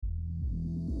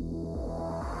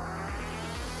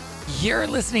You're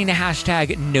listening to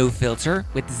hashtag No Filter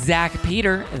with Zach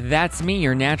Peter. That's me,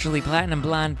 your naturally platinum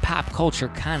blonde pop culture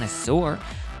connoisseur.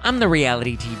 I'm the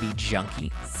reality TV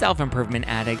junkie, self-improvement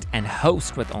addict, and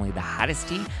host with only the hottest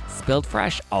tea spilled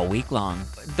fresh all week long.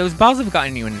 Those balls have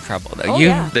gotten you into trouble, though.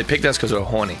 Yeah. They picked us because we were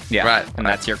horny. Yeah, right. And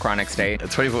that's your chronic state.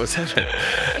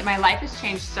 24/7. My life has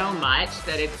changed so much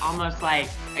that it's almost like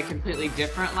a completely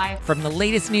different life. From the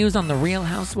latest news on The Real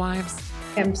Housewives,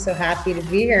 I'm so happy to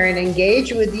be here and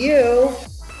engage with you.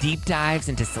 deep dives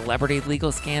into celebrity legal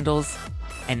scandals,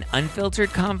 and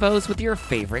unfiltered convos with your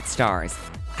favorite stars,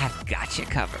 I've got you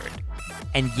covered.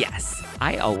 And yes,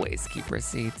 I always keep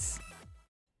receipts.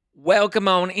 Welcome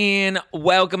on in,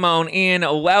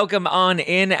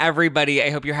 everybody. I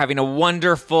hope you're having a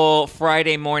wonderful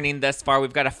Friday morning thus far.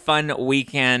 We've got a fun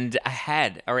weekend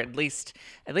ahead, or at least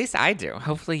I do.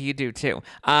 Hopefully you do too.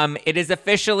 It is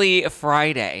officially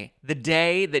Friday, the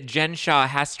day that Jen Shah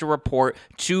has to report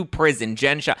to prison.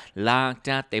 Jen Shah, locked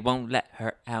up, they won't let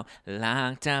her out.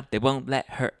 Locked up, they won't let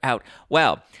her out.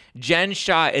 Well, Jen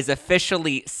Shah is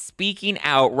officially speaking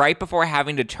out right before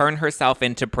having to turn herself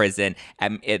into prison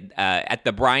at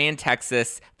the Bryan,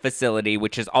 Texas facility,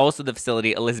 which is also the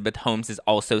facility Elizabeth Holmes is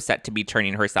also set to be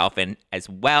turning herself in as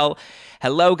well.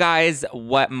 Hello, guys.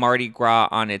 What Mardi Gras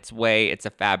on its way? It's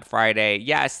a Fab Friday.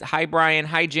 Yes. Hi, Brian.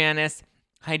 Hi, Janice.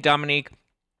 Hi, Dominique.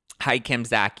 Hi, Kim,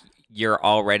 Zach. You're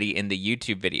already in the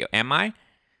YouTube video. Am I?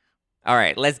 All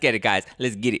right, let's get it, guys.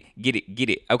 Let's get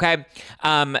it. Okay.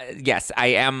 Yes, I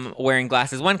am wearing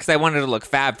glasses. One, because I wanted to look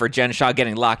fab for Jen Shah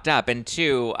getting locked up, and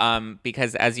two,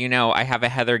 because as you know, I have a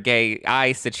Heather Gay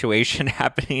eye situation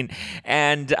happening,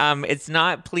 and it's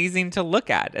not pleasing to look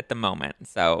at the moment.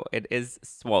 So it is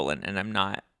swollen, and I'm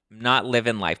not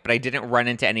living life. But I didn't run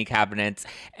into any cabinets,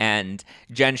 and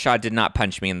Jen Shah did not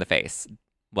punch me in the face.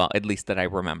 Well, at least that I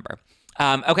remember.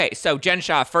 Okay, so Jen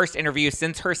Shah, first interview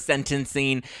since her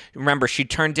sentencing. Remember, she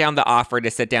turned down the offer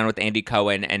to sit down with Andy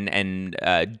Cohen and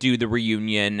do the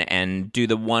reunion and do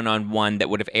the one-on-one that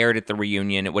would have aired at the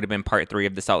reunion. It would have been part 3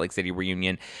 of the Salt Lake City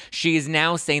reunion. She is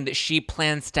now saying that she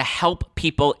plans to help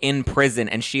people in prison,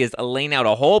 and she is laying out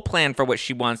a whole plan for what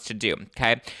she wants to do,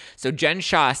 okay? So Jen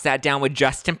Shah sat down with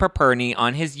Justin Paperny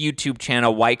on his YouTube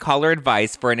channel, White Collar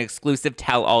Advice, for an exclusive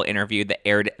tell-all interview that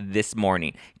aired this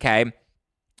morning, okay?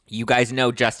 You guys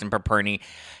know Justin Paperny.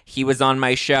 He was on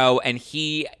my show, and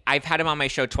I've had him on my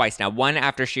show twice now. One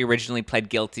after she originally pled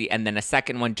guilty, and then a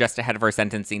second one just ahead of her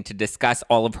sentencing to discuss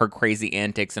all of her crazy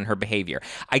antics and her behavior.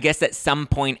 I guess at some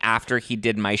point after he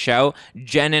did my show,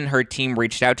 Jen and her team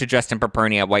reached out to Justin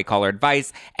Paperny at White Collar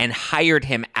Advice and hired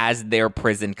him as their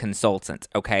prison consultant,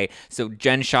 okay? So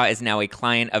Jen Shah is now a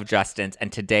client of Justin's,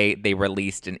 and today they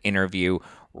released an interview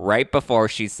right before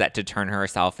she's set to turn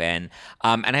herself in.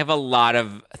 And I have a lot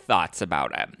of thoughts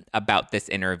about this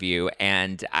interview.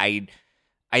 And I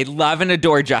love and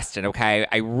adore Justin, okay?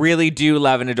 I really do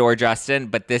love and adore Justin,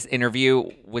 but this interview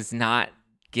was not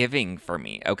giving for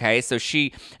me, okay? So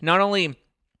she not only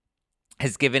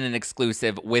has given an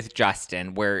exclusive with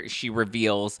Justin where she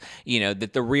reveals,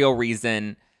 that the real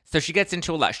reason. So she gets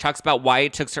into a lot. She talks about why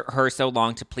it took her so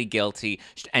long to plead guilty,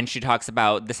 and she talks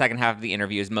about the second half of the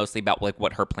interview is mostly about like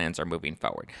what her plans are moving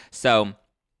forward. So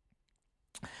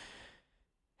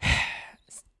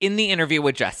in the interview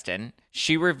with Justin,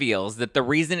 she reveals that the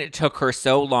reason it took her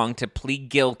so long to plead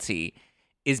guilty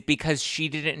is because she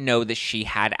didn't know that she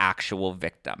had actual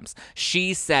victims.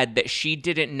 She said that she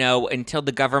didn't know until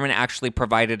the government actually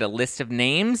provided a list of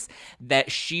names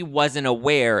that she wasn't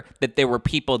aware that there were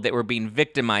people that were being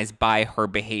victimized by her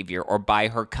behavior or by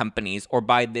her companies or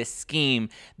by this scheme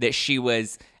that she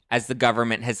was, as the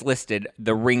government has listed,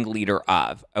 the ringleader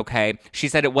of, okay? She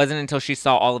said it wasn't until she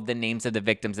saw all of the names of the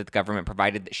victims that the government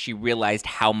provided that she realized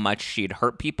how much she had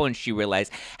hurt people and she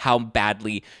realized how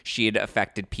badly she had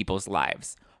affected people's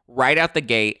lives. Right out the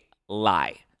gate,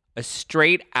 lie. A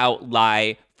straight out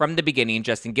lie from the beginning.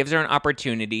 Justin gives her an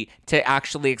opportunity to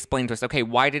actually explain to us, okay,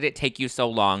 why did it take you so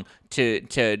long to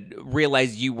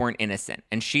realize you weren't innocent?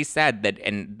 And she said that,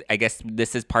 and I guess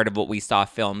this is part of what we saw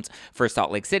filmed for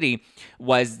Salt Lake City,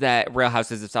 was that Real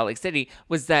Houses of Salt Lake City,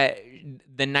 was that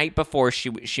the night before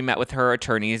she met with her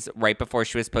attorneys, right before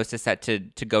she was supposed to set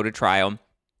to go to trial,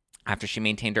 after she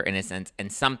maintained her innocence,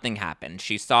 and something happened.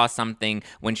 She saw something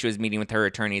when she was meeting with her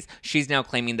attorneys. She's now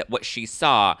claiming that what she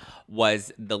saw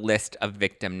was the list of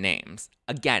victim names.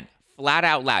 Again, flat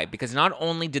out lie, because not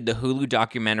only did the Hulu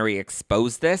documentary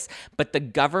expose this, but the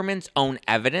government's own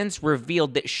evidence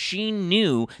revealed that she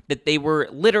knew that they were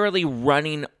literally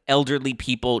running elderly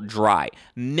people dry,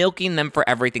 milking them for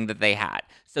everything that they had.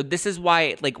 So this is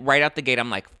why, like, right out the gate,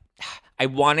 I'm like, I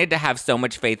wanted to have so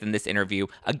much faith in this interview.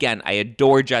 Again, I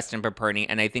adore Justin Paperny,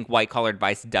 and I think White Collar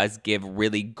Advice does give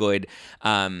really good,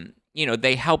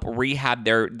 they help rehab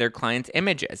their clients'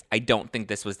 images. I don't think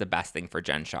this was the best thing for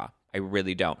Jen Shah. I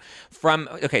really don't.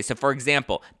 So for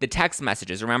example, the text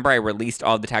messages. Remember, I released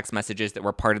all the text messages that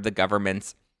were part of the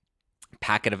government's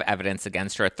packet of evidence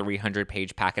against her, a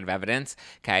 300-page packet of evidence.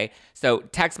 Okay, so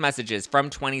text messages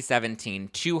from 2017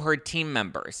 to her team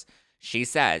members. She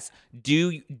says,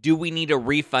 do we need to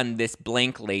refund this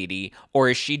blank lady, or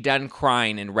is she done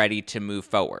crying and ready to move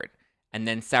forward? And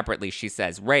then separately, she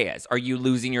says, Reyes, are you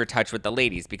losing your touch with the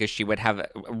ladies? Because she would have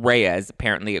Reyes,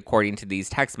 apparently, according to these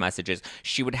text messages,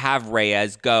 she would have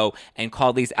Reyes go and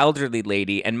call these elderly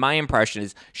lady. And my impression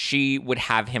is she would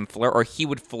have him flirt, or he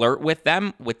would flirt with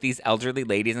them, with these elderly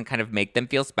ladies, and kind of make them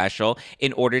feel special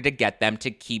in order to get them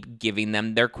to keep giving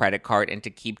them their credit card and to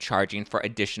keep charging for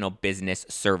additional business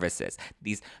services.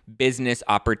 These business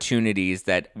opportunities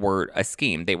that were a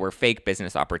scheme. They were fake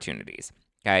business opportunities.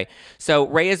 Okay, so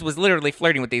Reyes was literally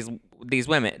flirting with these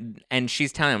women, and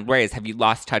she's telling him, Reyes, have you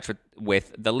lost touch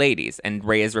with the ladies? And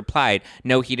Reyes replied,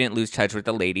 no, he didn't lose touch with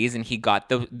the ladies, and he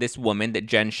got this woman that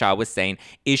Jen Shah was saying,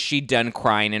 is she done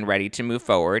crying and ready to move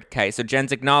forward? Okay, so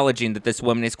Jen's acknowledging that this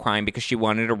woman is crying because she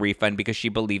wanted a refund because she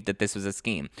believed that this was a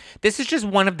scheme. This is just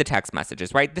one of the text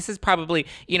messages, right? This is probably,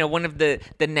 one of the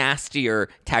nastier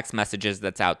text messages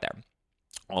that's out there.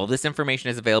 All this information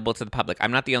is available to the public.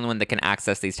 I'm not the only one that can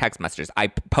access these text messages. I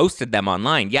posted them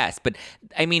online, yes. But,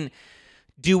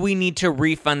 do we need to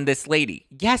refund this lady?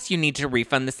 Yes, you need to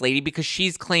refund this lady because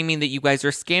she's claiming that you guys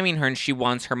are scamming her and she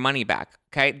wants her money back.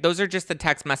 Okay, those are just the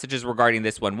text messages regarding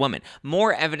this one woman.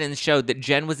 More evidence showed that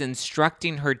Jen was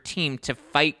instructing her team to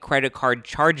fight credit card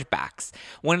chargebacks.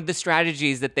 One of the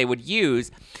strategies that they would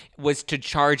use was to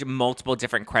charge multiple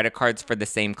different credit cards for the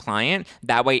same client.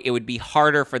 That way it would be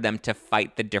harder for them to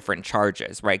fight the different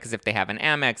charges, right? Because if they have an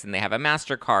Amex and they have a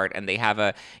MasterCard and they have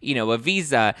a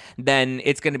Visa, then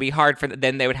it's going to be hard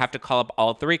then they would have to call up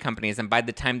all three companies. And by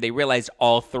the time they realized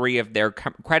all three of their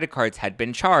credit cards had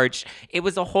been charged, it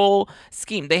was a whole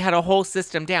scheme. They had a whole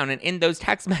system down. And in those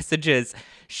text messages,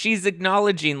 she's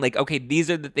acknowledging okay, these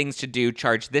are the things to do.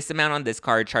 Charge this amount on this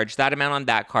card, charge that amount on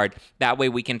that card. That way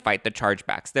we can fight the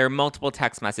chargebacks. There are multiple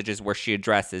text messages where she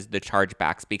addresses the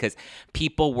chargebacks because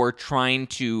people were trying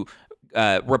to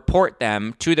report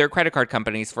them to their credit card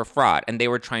companies for fraud, and they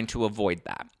were trying to avoid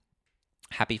that.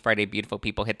 Happy Friday, beautiful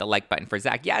people. Hit the like button for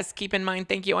Zach. Yes, keep in mind,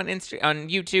 thank you on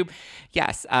YouTube.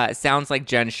 Yes, sounds like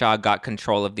Jen Shah got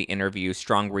control of the interview.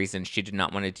 Strong reason she did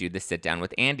not want to do the sit down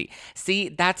with Andy. See,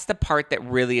 that's the part that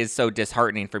really is so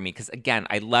disheartening for me because, again,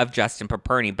 I love Justin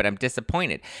Paperny, but I'm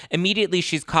disappointed. Immediately,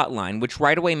 she's caught line, which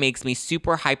right away makes me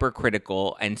super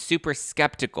hypercritical and super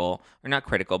skeptical, or not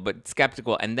critical, but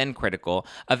skeptical and then critical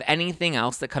of anything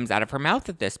else that comes out of her mouth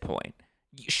at this point.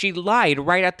 She lied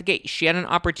right out the gate. She had an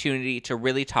opportunity to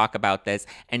really talk about this,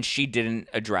 and she didn't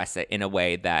address it in a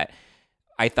way that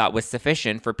I thought was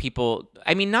sufficient for people.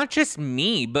 Not just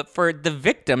me, but for the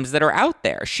victims that are out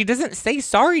there. She doesn't say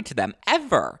sorry to them,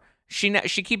 ever. She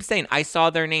keeps saying, I saw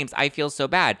their names. I feel so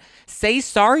bad. Say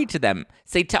sorry to them.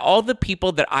 Say to all the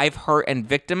people that I've hurt and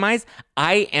victimized,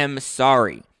 I am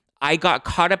sorry. I got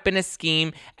caught up in a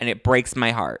scheme, and it breaks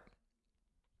my heart.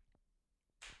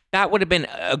 That would have been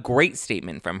a great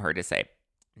statement from her to say.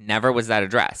 Never was that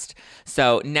addressed.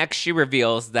 So next she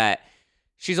reveals that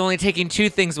she's only taking two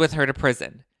things with her to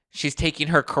prison. She's taking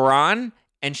her Quran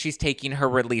and she's taking her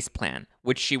release plan,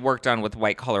 which she worked on with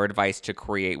White Collar Advice to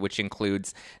create, which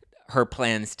includes her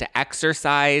plans to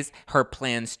exercise, her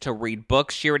plans to read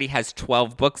books. She already has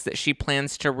 12 books that she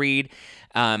plans to read,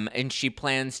 and she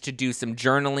plans to do some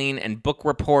journaling and book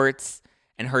reports.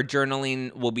 And her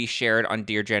journaling will be shared on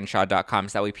DearJenShah.com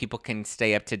so that way people can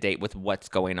stay up to date with what's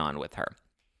going on with her.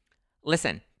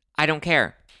 Listen, I don't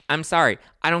care. I'm sorry.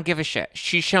 I don't give a shit.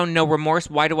 She's shown no remorse.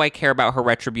 Why do I care about her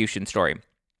retribution story?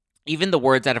 Even the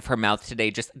words out of her mouth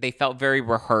today, they felt very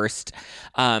rehearsed.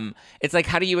 It's like,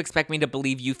 how do you expect me to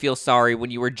believe you feel sorry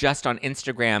when you were just on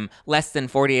Instagram less than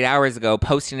 48 hours ago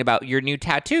posting about your new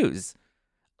tattoos?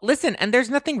 Listen, and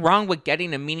there's nothing wrong with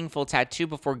getting a meaningful tattoo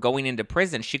before going into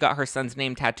prison. She got her son's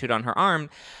name tattooed on her arm.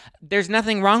 There's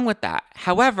nothing wrong with that.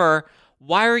 However,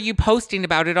 why are you posting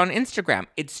about it on Instagram?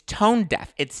 It's tone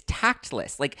deaf. It's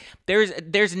tactless.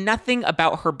 There's nothing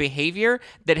about her behavior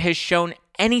that has shown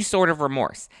any sort of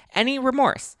remorse. Any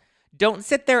remorse. Don't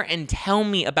sit there and tell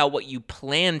me about what you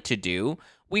plan to do.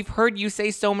 We've heard you say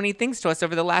so many things to us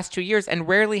over the last 2 years, and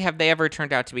rarely have they ever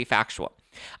turned out to be factual.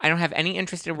 I don't have any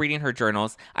interest in reading her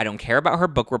journals. I don't care about her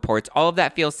book reports. All of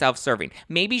that feels self-serving.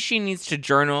 Maybe she needs to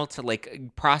journal to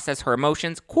like process her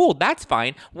emotions. Cool, that's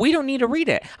fine. We don't need to read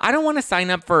it. I don't want to sign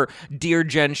up for Dear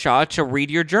Jen Shah to read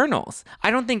your journals.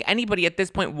 I don't think anybody at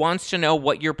this point wants to know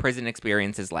what your prison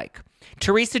experience is like.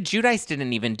 Teresa Giudice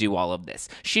didn't even do all of this.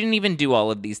 She didn't even do all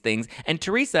of these things. And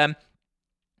Teresa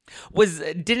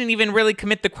didn't even really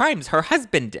commit the crimes. Her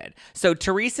husband did. So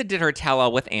Teresa did her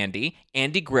tell-all with Andy.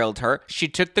 Andy grilled her. She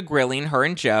took the grilling, her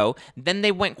and Joe. Then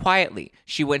they went quietly.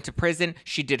 She went to prison.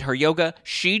 She did her yoga.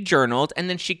 She journaled. And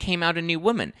then she came out a new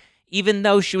woman. Even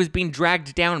though she was being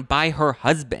dragged down by her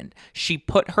husband, she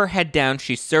put her head down,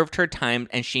 she served her time,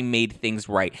 and she made things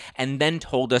right. And then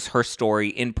told us her story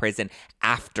in prison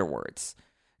afterwards.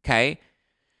 Okay?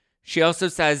 She also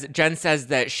says, Jen says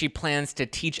that she plans to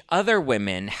teach other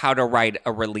women how to write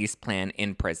a release plan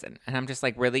in prison. And I'm just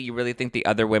like, really? You really think the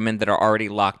other women that are already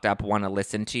locked up want to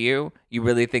listen to you? You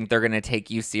really think they're going to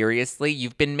take you seriously?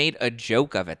 You've been made a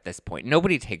joke of at this point.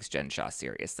 Nobody takes Jen Shah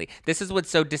seriously. This is what's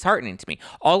so disheartening to me.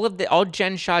 All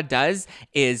Jen Shah does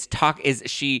is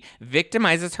she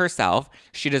victimizes herself.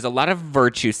 She does a lot of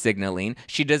virtue signaling.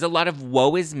 She does a lot of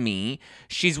woe is me.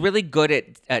 She's really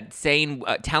good at saying,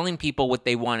 telling people what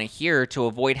they want to hear to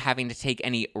avoid having to take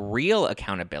any real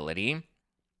accountability.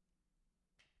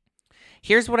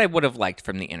 Here's what I would have liked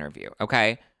from the interview,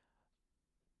 okay?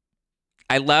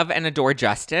 I love and adore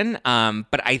Justin,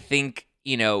 but I think,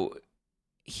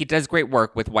 he does great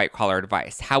work with white collar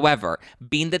advice. However,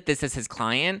 being that this is his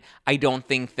client, I don't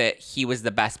think that he was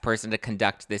the best person to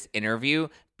conduct this interview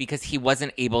because he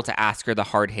wasn't able to ask her the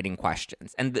hard-hitting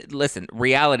questions. And listen,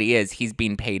 reality is he's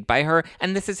being paid by her,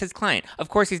 and this is his client. Of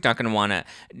course, he's not going to want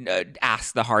to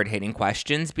ask the hard-hitting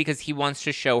questions because he wants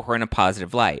to show her in a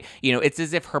positive light. It's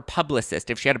as if her publicist,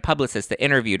 if she had a publicist that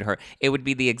interviewed her, it would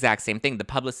be the exact same thing. The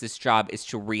publicist's job is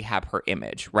to rehab her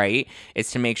image, right?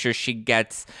 It's to make sure she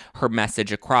gets her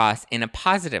message across in a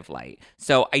positive light.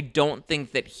 So I don't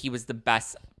think that he was the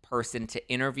best person to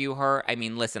interview her. I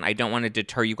mean, listen, I don't want to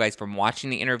deter you guys from watching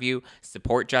the interview.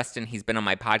 Support Justin. He's been on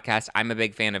my podcast. I'm a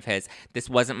big fan of his. This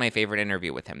wasn't my favorite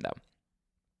interview with him,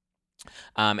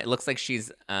 though. It looks like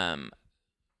she's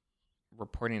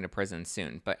reporting to prison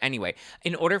soon. But anyway,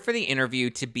 in order for the interview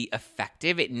to be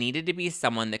effective, it needed to be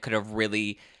someone that could have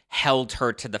really held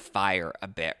her to the fire a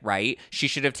bit, right? She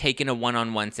should have taken a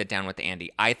one-on-one sit down with Andy.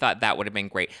 I thought that would have been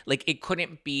great. Like, it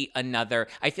couldn't be another.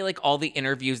 I feel like all the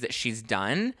interviews that she's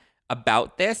done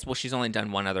about this, well, she's only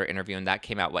done one other interview, and that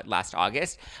came out, last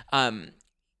August?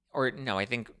 Or no, I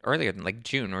think earlier than like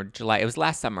June or July. It was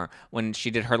last summer when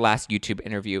she did her last YouTube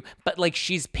interview. But like,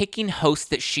 she's picking hosts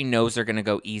that she knows are going to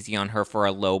go easy on her for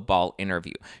a low ball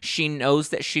interview. She knows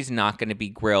that she's not going to be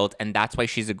grilled, and that's why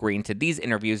she's agreeing to these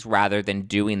interviews rather than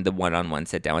doing the one-on-one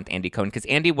sit down with Andy Cohen, because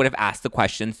Andy would have asked the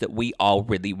questions that we all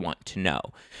really want to know.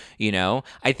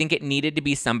 I think it needed to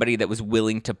be somebody that was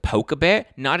willing to poke a bit,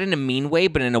 not in a mean way,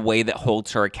 but in a way that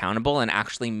holds her accountable and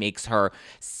actually makes her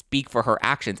speak for her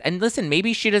actions. And listen,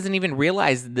 maybe she doesn't even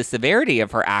realize the severity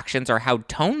of her actions or how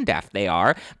tone deaf they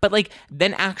are, but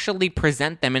then actually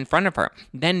present them in front of her.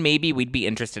 Then maybe we'd be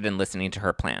interested in listening to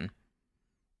her plan.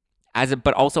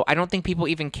 But also, I don't think people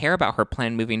even care about her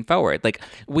plan moving forward. Like,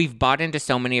 we've bought into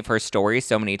so many of her stories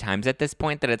so many times at this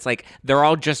point that it's like, they're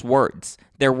all just words.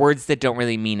 They're words that don't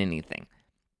really mean anything.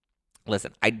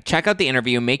 Listen, check out the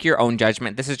interview, make your own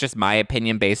judgment. This is just my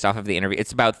opinion based off of the interview.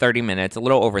 It's about 30 minutes, a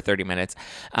little over 30 minutes.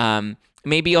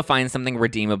 Maybe you'll find something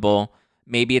redeemable.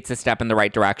 Maybe it's a step in the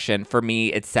right direction. For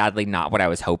me, it's sadly not what I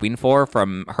was hoping for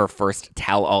from her first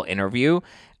tell-all interview.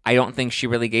 I don't think she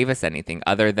really gave us anything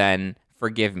other than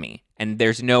forgive me. And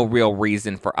there's no real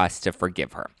reason for us to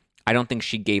forgive her. I don't think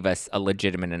she gave us a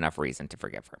legitimate enough reason to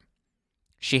forgive her.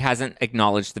 She hasn't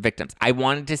acknowledged the victims. I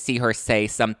wanted to see her say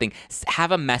something,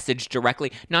 have a message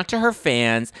directly, not to her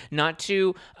fans, not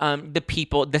to the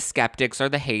people, the skeptics or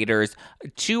the haters,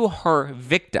 to her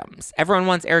victims. Everyone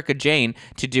wants Erika Jayne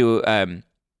to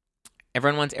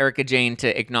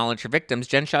acknowledge her victims.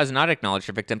 Jen Shah has not acknowledged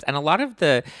her victims. And a lot of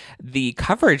the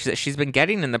coverage that she's been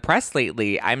getting in the press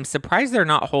lately, I'm surprised they're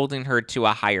not holding her to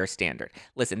a higher standard.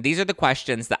 Listen, these are the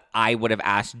questions that I would have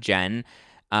asked Jen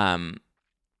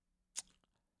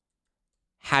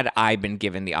had I been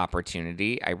given the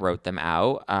opportunity. I wrote them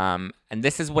out. And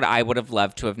this is what I would have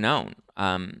loved to have known.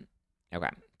 Okay.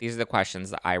 These are the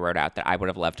questions that I wrote out that I would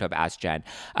have loved to have asked Jen.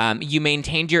 You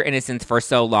maintained your innocence for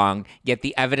so long, yet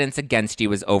the evidence against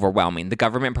you is overwhelming. The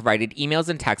government provided emails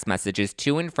and text messages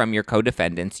to and from your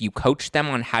co-defendants. You coached them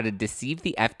on how to deceive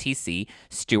the FTC,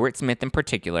 Stuart Smith in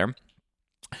particular.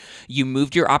 You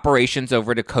moved your operations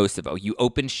over to Kosovo. You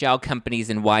opened shell companies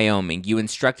in Wyoming. You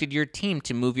instructed your team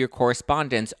to move your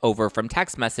correspondence over from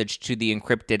text message to the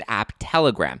encrypted app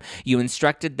Telegram. You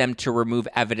instructed them to remove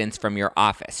evidence from your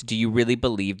office. Did you really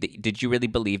believe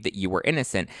that you were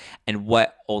innocent? And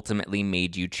what ultimately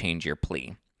made you change your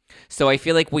plea? So I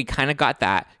feel like we kind of got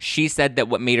that. She said that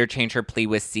what made her change her plea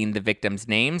was seeing the victims'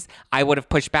 names. I would have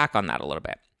pushed back on that a little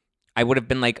bit. I would have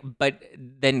been like, but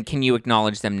then can you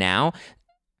acknowledge them now?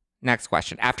 Next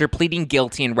question. After pleading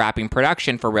guilty and wrapping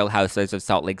production for Real Housewives of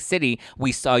Salt Lake City,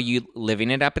 we saw you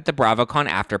living it up at the BravoCon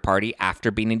after party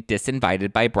after being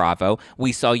disinvited by Bravo.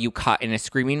 We saw you caught in a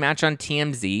screaming match on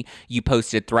TMZ. You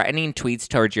posted threatening tweets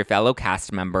towards your fellow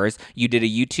cast members. You did a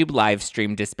YouTube live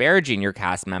stream disparaging your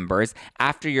cast members.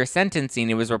 After your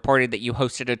sentencing, it was reported that you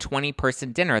hosted a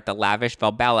 20-person dinner at the lavish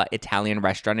Valbella Italian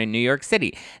restaurant in New York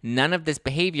City. None of this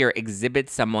behavior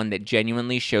exhibits someone that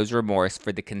genuinely shows remorse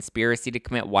for the conspiracy to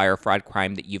commit wire fraud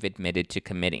crime that you've admitted to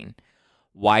committing.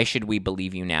 Why should we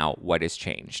believe you now? What has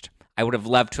changed? I would have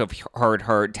loved to have heard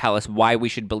her tell us why we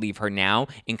should believe her now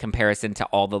in comparison to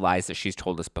all the lies that she's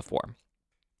told us before.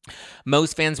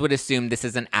 Most fans would assume this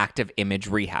is an active image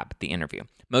rehab, the interview.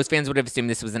 Most fans would have assumed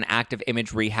this was an active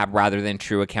image rehab rather than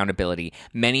true accountability.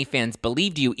 Many fans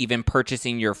believed you, even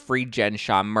purchasing your free Jen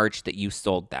Shah merch that you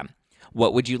sold them.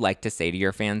 What would you like to say to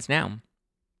your fans now?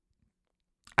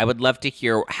 I would love to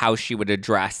hear how she would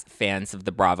address fans of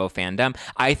the Bravo fandom.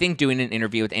 I think doing an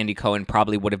interview with Andy Cohen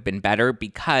probably would have been better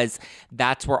because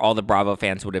that's where all the Bravo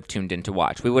fans would have tuned in to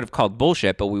watch. We would have called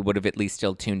bullshit, but we would have at least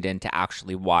still tuned in to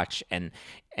actually watch and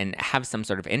have some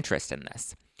sort of interest in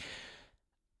this.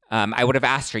 I would have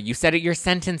asked her, you said at your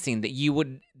sentencing that you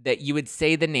would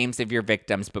say the names of your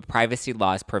victims, but privacy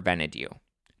laws prevented you.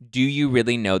 Do you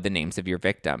really know the names of your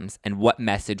victims? And what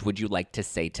message would you like to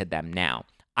say to them now?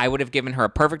 I would have given her a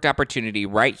perfect opportunity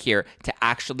right here to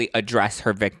actually address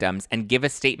her victims and give a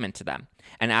statement to them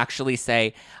and actually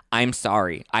say, I'm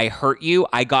sorry. I hurt you.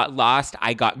 I got lost.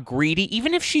 I got greedy.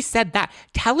 Even if she said that,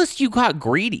 tell us you got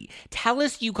greedy. Tell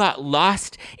us you got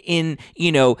lost in,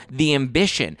 the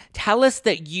ambition. Tell us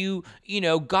that you,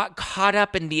 got caught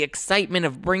up in the excitement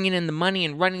of bringing in the money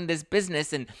and running this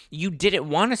business and you didn't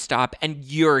want to stop and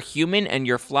you're human and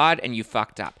you're flawed and you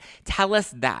fucked up. Tell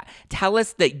us that. Tell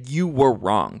us that you were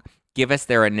wrong. Give us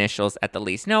their initials at the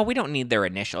least. No, we don't need their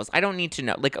initials. I don't need to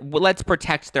know. Let's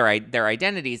protect their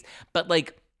identities. But,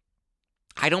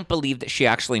 I don't believe that she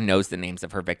actually knows the names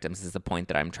of her victims is the point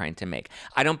that I'm trying to make.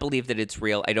 I don't believe that it's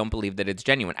real. I don't believe that it's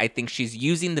genuine. I think she's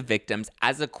using the victims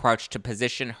as a crutch to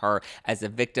position her as a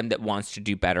victim that wants to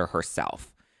do better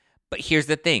herself. But here's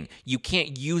the thing. You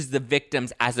can't use the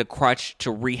victims as a crutch to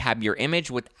rehab your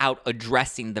image without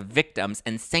addressing the victims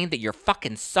and saying that you're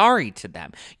fucking sorry to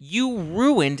them. You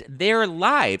ruined their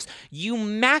lives. You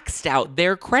maxed out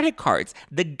their credit cards.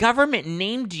 The government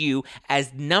named you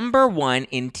as number one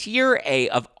in tier A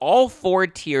of all 4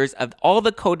 tiers of all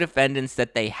the co-defendants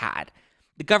that they had.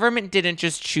 The government didn't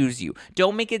just choose you.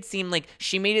 Don't make it seem like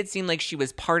she made it seem like she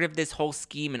was part of this whole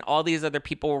scheme and all these other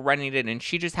people were running it and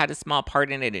she just had a small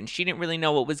part in it and she didn't really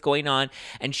know what was going on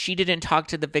and she didn't talk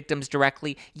to the victims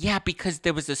directly. Yeah, because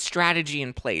there was a strategy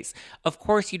in place. Of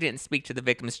course you didn't speak to the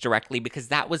victims directly because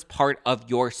that was part of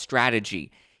your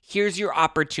strategy. Here's your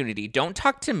opportunity. Don't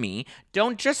talk to me.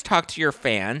 Don't just talk to your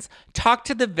fans. Talk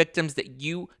to the victims that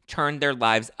you turned their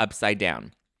lives upside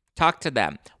down. Talk to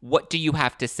them. What do you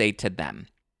have to say to them?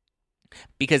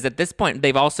 Because at this point,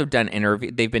 they've also done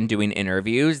they've been doing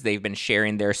interviews. They've been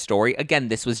sharing their story. Again,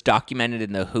 this was documented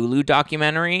in the Hulu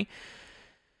documentary.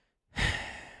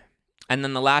 And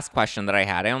then the last question that I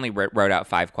had, I only wrote out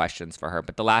 5 questions for her,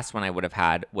 but the last one I would have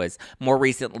had was, more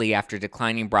recently, after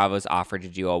declining Bravo's offer to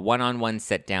do a one-on-one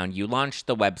sit-down, you launched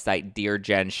the website Dear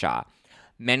Jen Shah.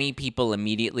 Many people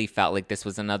immediately felt like this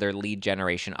was another lead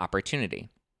generation opportunity.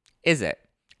 Is it?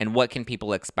 And what can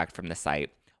people expect from the site?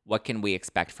 What can we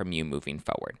expect from you moving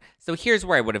forward? So here's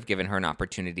where I would have given her an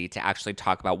opportunity to actually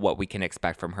talk about what we can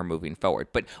expect from her moving forward.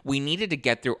 But we needed to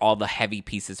get through all the heavy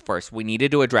pieces first. We needed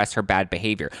to address her bad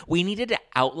behavior. We needed to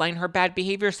outline her bad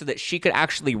behavior so that she could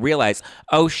actually realize,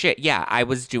 oh shit, yeah, I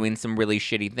was doing some really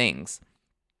shitty things.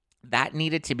 That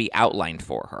needed to be outlined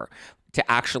for her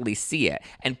to actually see it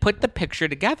and put the picture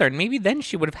together. And maybe then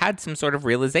she would have had some sort of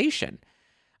realization.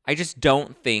 I just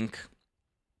don't think...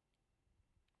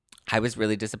 I was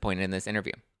really disappointed in this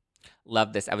interview.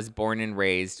 Love this. I was born and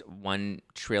raised 1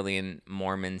 trillion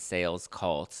Mormon sales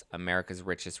cult, America's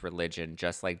richest religion,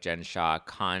 just like Jen Shah.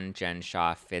 Jen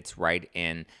Shah fits right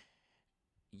in.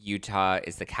 Utah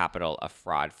is the capital of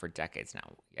fraud for decades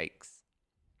now. Yikes.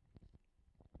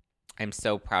 I'm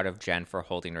so proud of Jen for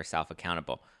holding herself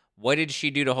accountable. What did she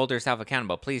do to hold herself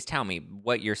accountable? Please tell me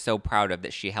what you're so proud of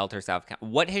that she held herself accountable.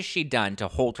 What has she done to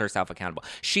hold herself accountable?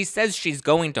 She says she's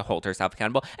going to hold herself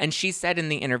accountable, and she said in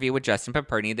the interview with Justin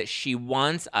Paperny that she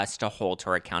wants us to hold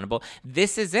her accountable.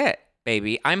 This is it,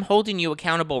 baby. I'm holding you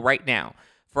accountable right now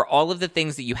for all of the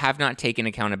things that you have not taken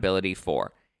accountability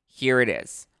for. Here it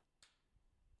is.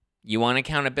 You want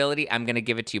accountability? I'm going to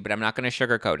give it to you, but I'm not going to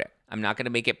sugarcoat it. I'm not going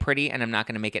to make it pretty, and I'm not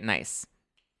going to make it nice.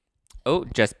 Oh,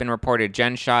 just been reported.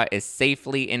 Jen Shah is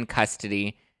safely in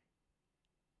custody.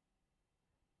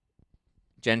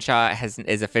 Jen Shah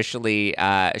is officially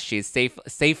she's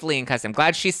safely in custody. I'm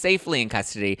glad she's safely in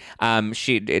custody.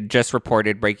 She just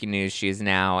reported breaking news. She is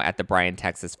now at the Bryan,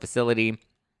 Texas facility.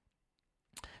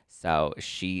 So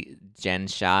Jen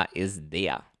Shah is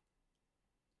there.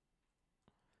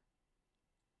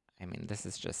 I mean, this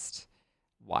is just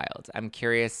wild. I'm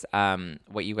curious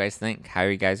what you guys think, how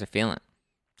you guys are feeling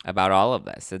about all of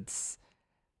this. It's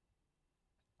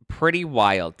pretty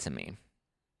wild to me.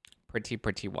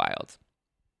 Pretty wild.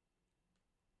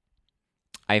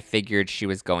 I figured she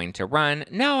was going to run.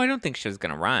 No, I don't think she was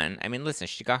going to run. I mean, listen,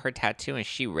 she got her tattoo and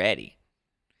she ready.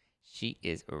 She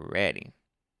is ready.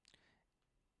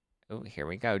 Oh, here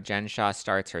we go. Jen Shah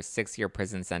starts her 6-year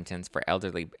prison sentence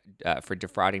for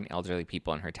defrauding elderly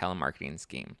people in her telemarketing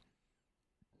scheme.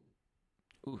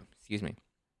 Ooh, excuse me.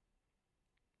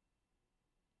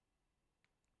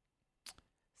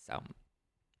 So,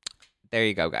 there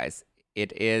you go, guys.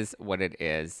 It is what it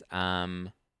is.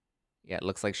 Yeah, it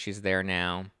looks like she's there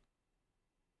now.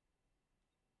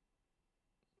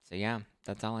 So, yeah,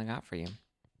 that's all I got for you.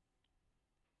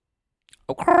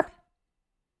 Okay.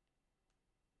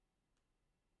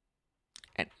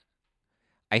 And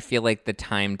I feel like the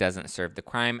time doesn't serve the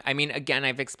crime. I mean, again,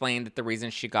 I've explained that the reason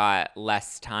she got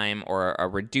less time or a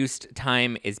reduced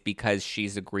time is because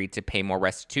she's agreed to pay more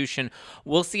restitution.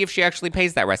 We'll see if she actually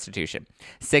pays that restitution.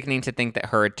 Sickening to think that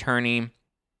her attorney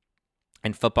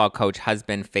and football coach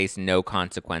husband faced no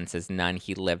consequences, none.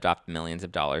 He lived off millions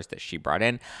of dollars that she brought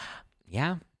in.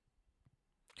 Yeah.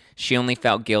 She only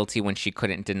felt guilty when she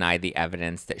couldn't deny the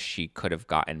evidence that she could have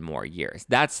gotten more years.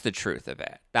 That's the truth of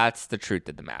it. That's the truth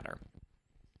of the matter.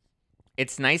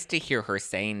 It's nice to hear her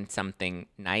saying something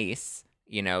nice,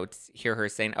 you know, to hear her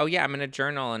saying, oh, yeah, I'm going to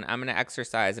journal and I'm going to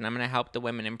exercise and I'm going to help the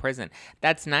women in prison.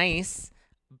 That's nice.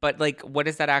 But, like, what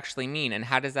does that actually mean? And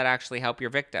how does that actually help your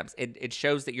victims? It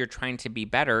shows that you're trying to be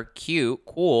better, cute,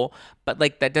 cool, but,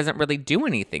 like, that doesn't really do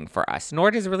anything for us,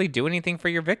 nor does it really do anything for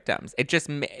your victims. It just,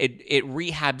 it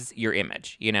rehabs your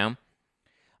image, you know?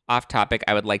 Off topic,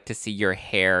 I would like to see your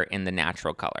hair in the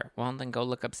natural color. Well, then go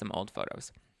look up some old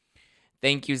photos.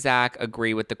 Thank you, Zach.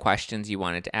 Agree with the questions you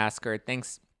wanted to ask her.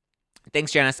 Thanks,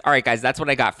 Janice. All right, guys, that's what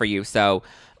I got for you. So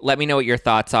let me know what your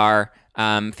thoughts are.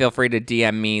 Feel free to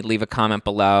DM me, leave a comment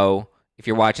below. If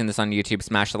you're watching this on YouTube,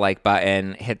 smash the like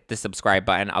button, hit the subscribe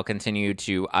button. I'll continue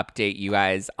to update you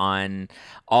guys on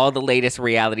all the latest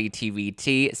reality TV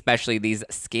tea, especially these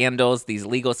scandals, these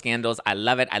legal scandals. I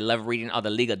love it. I love reading all the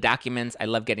legal documents. I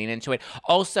love getting into it.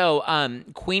 Also,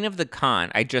 Queen of the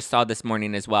Con, I just saw this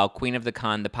morning as well. Queen of the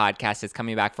Con, the podcast, is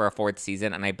coming back for a 4th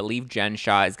season, and I believe Jen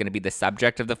Shah is going to be the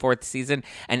subject of the 4th season,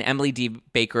 and Emily D.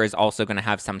 Baker is also going to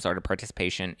have some sort of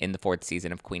participation in the 4th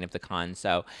season of Queen of the Con.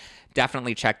 So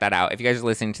definitely check that out. If you guys are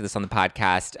listening to this on the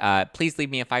podcast, please leave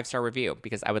me a 5-star review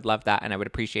because I would love that and I would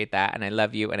appreciate that. And I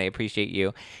love you and I appreciate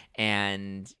you.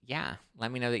 And yeah, let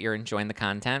me know that you're enjoying the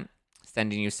content.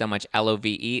 Sending you so much love,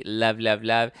 love, love,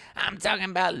 love. I'm talking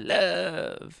about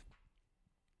love.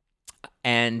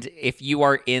 And if you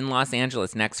are in Los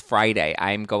Angeles next Friday,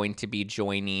 I'm going to be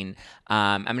joining,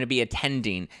 I'm going to be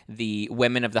attending the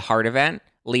Women of the Heart event.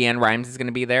 Leanne Rimes is going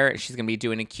to be there. She's going to be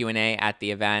doing a Q&A at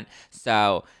the event.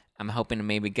 So I'm hoping to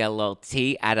maybe get a little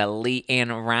tea out of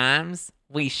Leanne Rimes.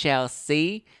 We shall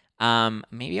see.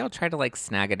 Maybe I'll try to like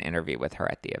snag an interview with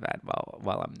her at the event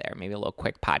while I'm there. Maybe a little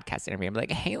quick podcast interview. I'm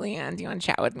like, hey, Leanne, do you want to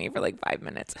chat with me for like 5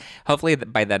 minutes? Hopefully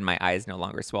by then my eye is no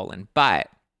longer swollen. But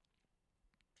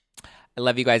I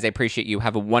love you guys. I appreciate you.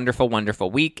 Have a wonderful,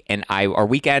 wonderful week or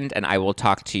weekend, and I will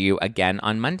talk to you again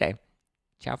on Monday.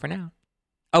 Ciao for now.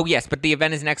 Oh, yes, but the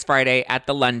event is next Friday at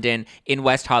the London in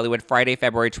West Hollywood, Friday,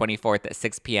 February 24th at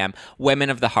 6 p.m. Women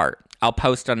of the Heart. I'll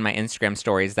post on my Instagram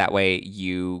stories. That way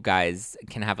you guys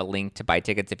can have a link to buy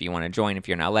tickets if you want to join, if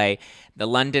you're in LA. The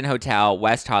London Hotel,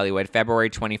 West Hollywood, February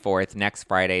 24th, next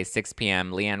Friday, 6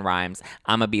 p.m. Leanne Rimes.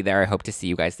 I'm going to be there. I hope to see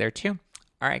you guys there too.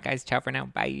 All right, guys. Ciao for now.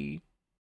 Bye.